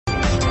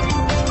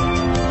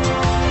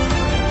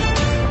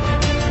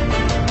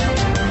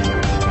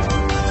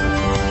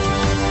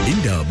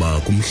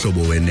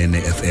umhlobo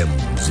wenene FM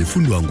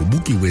zifundwa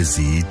ngubuki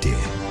wezide.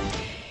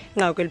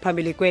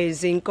 Ngakeliphambili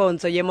kwezi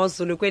Inkonzo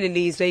yemozulu kweli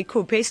lizwe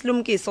ikhuphe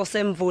isilumkiso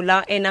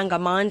semvula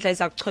ngamandla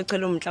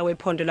ezakuchochela umntla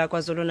wephondo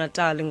laKwaZulu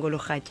Natal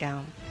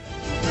ngolurhatya.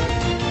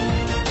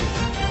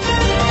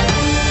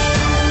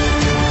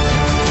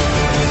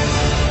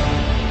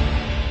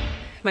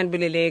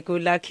 Manibulele ku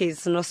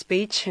Luckys no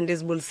speech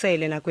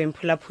ndizibulisele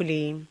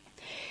nakwemphulaphuli.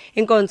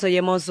 Inkonzo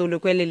yemozulu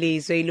kweli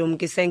lizwe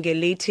ilumkise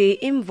ngelithi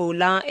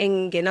imvula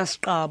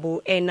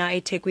engenasiqabu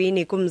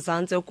eThekwini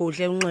kumzantsi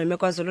ogudle unxweme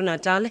KwaZulu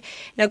Natal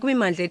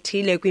nakwimimandla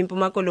ethile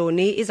kwimpuma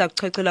koloni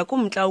izakuchochela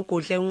kumntla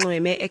ugudle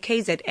unxweme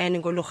eKZN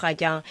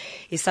ngolurhatya.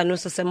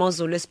 Isanuso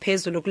semozulu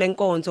esiphezulu kule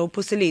nkonzo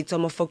uPhusilitso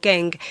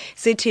Mofokeng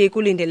sithi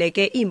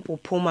kulindeleke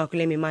impuphuma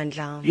kule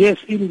mimandla. Yes,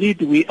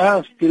 indeed, we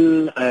are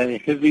still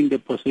having the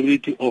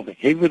possibility of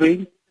heavy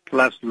rain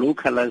plus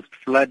localized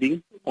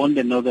flooding on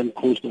the northern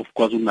coast of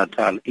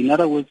KwaZulu-Natal. In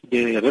other words,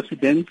 the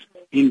residents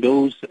in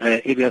those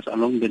areas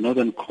along the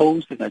northern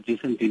coast and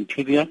adjacent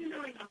interior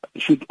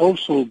should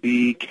also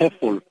be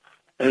careful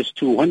as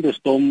to when the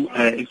storm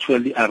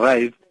actually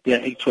arrives, they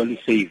are actually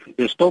safe.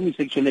 The storm is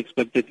actually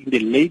expected in the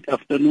late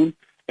afternoon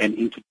and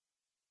into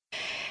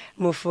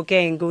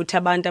Mufukeng uthi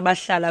abantu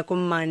abahlala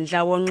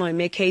kummandla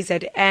wonxweme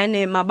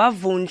eKZN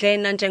mabavundle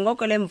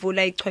nanjengoko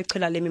lemvula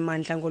ichochela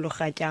lemimandla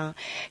ngolurhatya.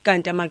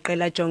 Kanti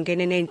amaqela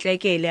ajongene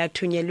nentlekele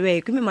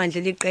athunyelwe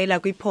kwimimandla liqela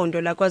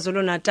kwiphondo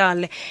laKwaZulu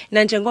Natal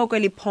nanjengoko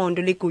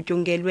eliphondo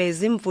ligutyungelwe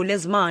izimvula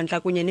ezimandla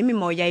kunye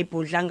nemimoya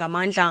ibhudla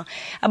ngamandla.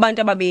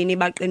 Abantu ababini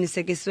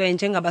baqinisekiswe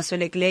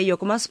njengabaswelekileyo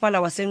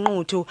kumasipala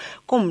waseNquthu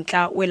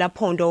kumntla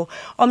welaphondo.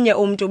 Omnye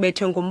umntu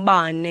ubethwe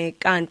ngumbane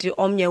kanti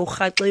omnye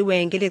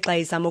urhaxiwe ngelixa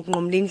izama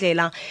ukunqumla indlela.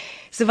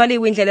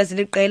 Sivaliwe indlela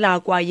eziliqela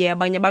kwaye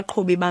abanye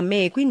abaqhubi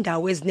bame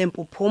kwindawo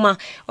ezinempuphuma.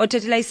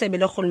 Othethela isebe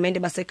lorhulumente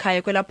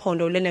basekhaya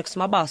kwelaphondo uLennox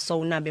Mabaso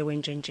unabe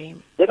wenjenje.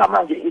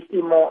 Njengamanje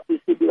isimo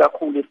isibi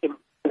kakhulu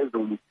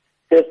semvula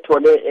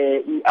sesithole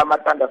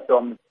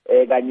ama-thunderstorms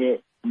kanye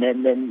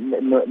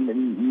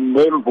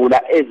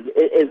nemvula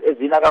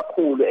ezina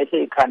kakhulu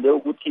eseyikhande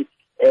ukuthi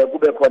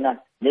kube khona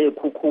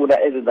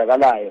nezikhukhula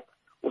ezenzakalayo.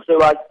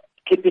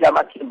 Usewakhiphile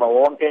amathimba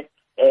wonke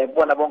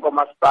bona bonke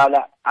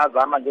omasipala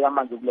azama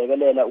njengamanje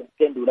ukulekelela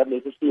ukuphendula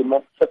kulesi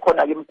simo.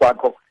 Sekhona ke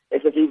imigwaqo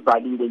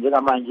esesiyivalile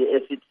njengamanje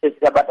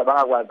esithi abantu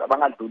abangakwazi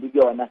abangadluli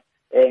kuyona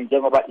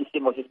njengoba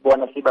isimo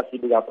sisibona siba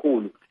sibi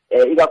kakhulu.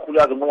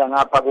 Ikakhulukazi uma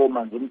ngapha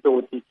komanzi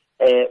umtoti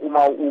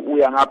uma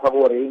uya ngapha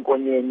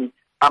koReinkonyeni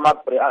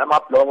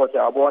amabloko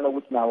siyabona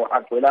ukuthi nawo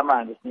agcwele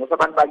amanzi. Singoba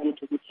abantu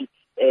bakithi ukuthi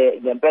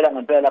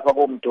ngempela lapha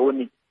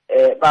koMdoni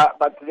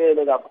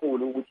baqhele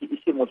kakhulu ukuthi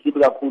isimo sibi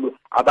kakhulu.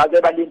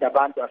 Abake balinda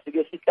abantu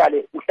asike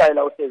uhlale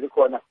la useze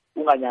khona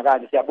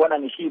unganyakazi. Siyabona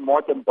ngisho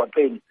imoto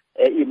emgwaqeni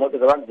imoto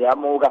zabantu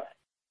ziyamuka.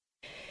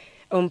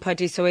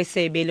 Umphathiso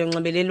wesebe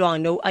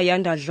lonxibelelwano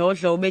uAyanda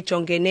Dlodlo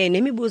ubejongene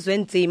nemibuzo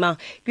enzima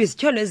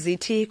kwizithyolo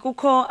ezithi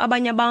kukho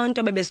abanye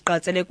abantu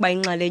abebesiqatsele kuba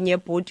inxalenye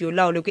yebhodi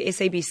yolawulo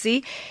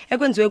kwiSABC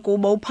ekwenziwe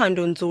kubo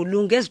uphando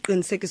nzulu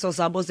ngeziqinisekiso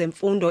zabo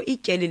zemfundo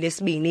ityeli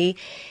lesibini.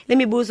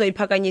 Lemibuzo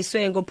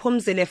iphakanyiswe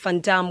ngoPhumzile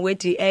Fandam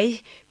weDA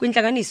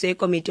kwintlanganiso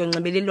yekomiti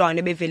yonxibelelwano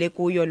ebevele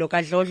kuyo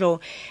lokaDlodlo.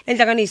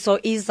 Lentlanganiso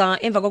iza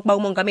emva kokuba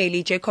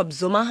umongameli Jacob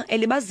Zuma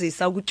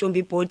elibazisa ukutyumba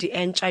ibhodi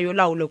entsha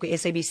yolawulo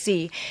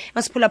kwiSABC.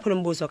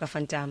 Masiphulaphula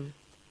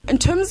In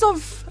terms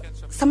of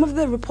some of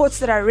the reports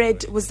that I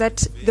read was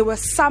that there were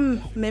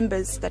some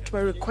members that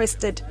were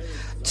requested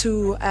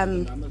to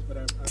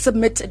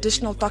submit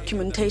additional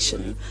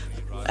documentation.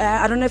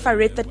 I don't know if I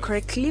read that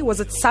correctly.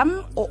 Was it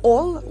some or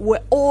all?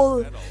 Were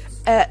all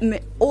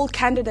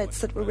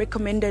candidates that were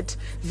recommended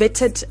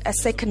vetted a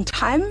second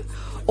time,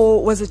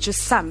 or was it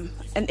just some?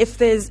 And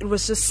if it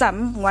was just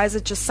some, why is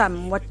it just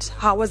some?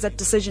 How was that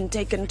decision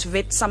taken to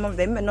vet some of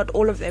them and not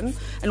all of them?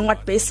 And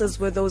what basis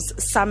were those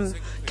some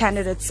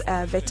candidates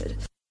vetted?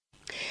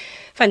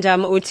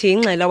 Fandam uthi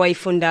ingxela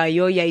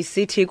wayifundayo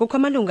yayisithi kukho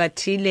amalungu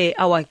athile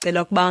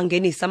awacela ukuba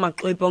ngenisa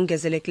amaxwebhu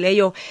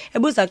ongezelekileyo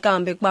ebuza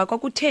kambe kuba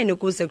kwakutheni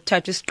ukuze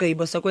kuthathwe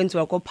isigqibo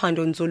sokwenziwa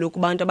kophando nzulu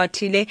kubantu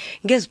abathile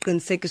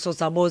ngeziqinisekiso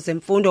zabo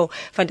zemfundo.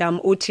 Fandam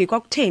uthi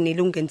kwakutheni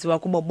lungenziwa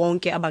kubo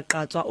bonke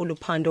abaqatswa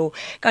oluphando.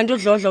 Kanti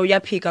uDlodlo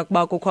uyaphika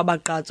kuba kukho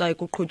abaqatswa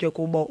ekuqhutywe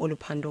kubo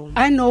oluphando.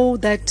 I know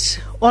that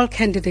all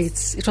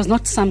candidates, it was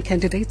not some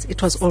candidates,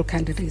 it was all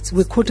candidates.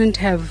 We couldn't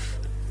have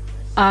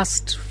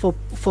asked for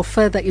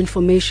further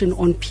information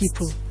on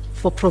people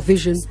for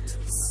provision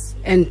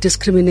and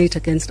discriminate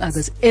against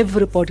others.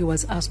 Everybody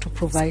was asked to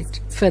provide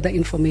further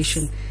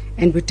information,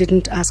 and we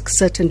didn't ask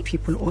certain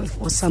people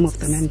or some of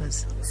the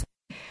members.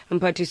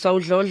 Mphathiswa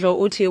uDlodlo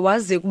uthi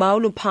wazi kuba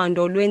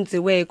uluphando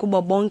lwenziwe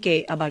kubo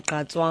bonke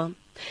abaqatswa.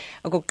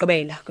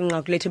 Okugqibela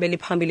kwinqaku lethu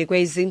beliphambili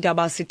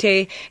kwezindaba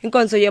sithe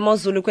inkonzo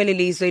yemozulu kweli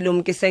lizwe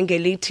ilumkise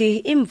ngelithi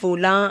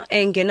imvula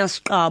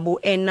engenasiqabu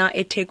ena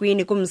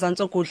eThekwini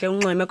kumzantsi okuhle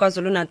unxweme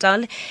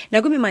KwaZulu-Natal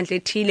nakwimimandla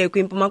ethile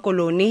kwiMpuma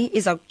Koloni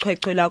iza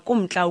kuchwechwela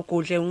kumntla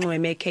okuhle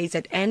unxweme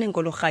eKZN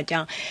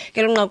ngolorhatya.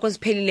 Ngelo nqaku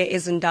ziphelile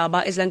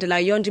ezindaba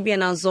ezilandelayo ndibuya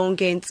nazo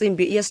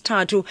ngentsimbi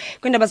yesithathu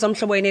kwindaba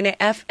zomhlobo yenene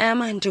FM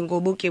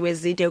ndingobukiwe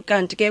zide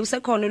kanti ke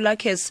usekhona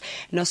uLucas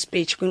no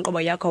speech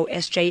kwinkqubo yakho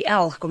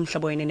SJL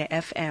kumhlobo yenene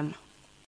FM.